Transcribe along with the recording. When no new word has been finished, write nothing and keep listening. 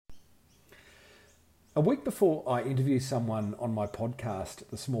A week before I interview someone on my podcast,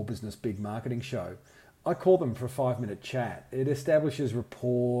 the Small Business Big Marketing Show, I call them for a 5-minute chat. It establishes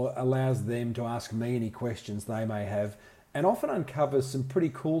rapport, allows them to ask me any questions they may have, and often uncovers some pretty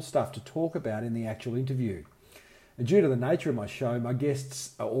cool stuff to talk about in the actual interview. And due to the nature of my show, my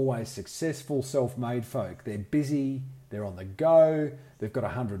guests are always successful, self-made folk. They're busy, they're on the go, they've got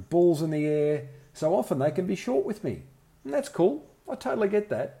 100 balls in the air, so often they can be short with me. And that's cool, I totally get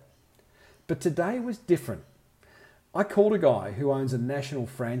that. But today was different. I called a guy who owns a national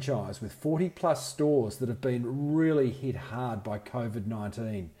franchise with 40 plus stores that have been really hit hard by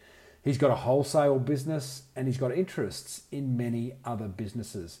COVID-19. He's got a wholesale business and he's got interests in many other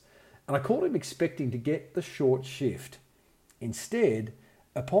businesses. And I called him expecting to get the short shift. Instead,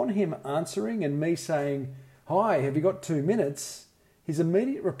 upon him answering and me saying, "Hi, have you got 2 minutes?" his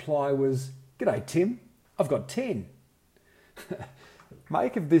immediate reply was, "G'day, Tim, I've got 10.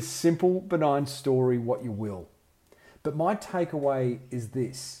 Make of this simple, benign story what you will. But my takeaway is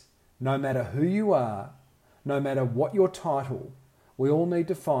this: no matter who you are, no matter what your title, we all need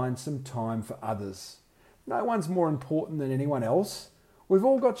to find some time for others. No one's more important than anyone else. We've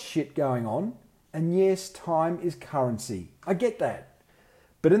all got shit going on, and yes, time is currency. I get that.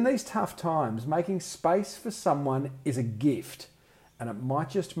 But in these tough times, making space for someone is a gift, and it might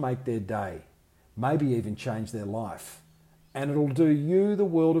just make their day, maybe even change their life. And it'll do you the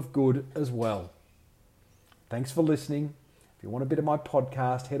world of good as well." Thanks for listening. If you want a bit of my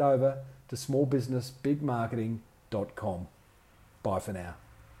podcast, head over to smallbusinessbigmarketing.com. Bye for now.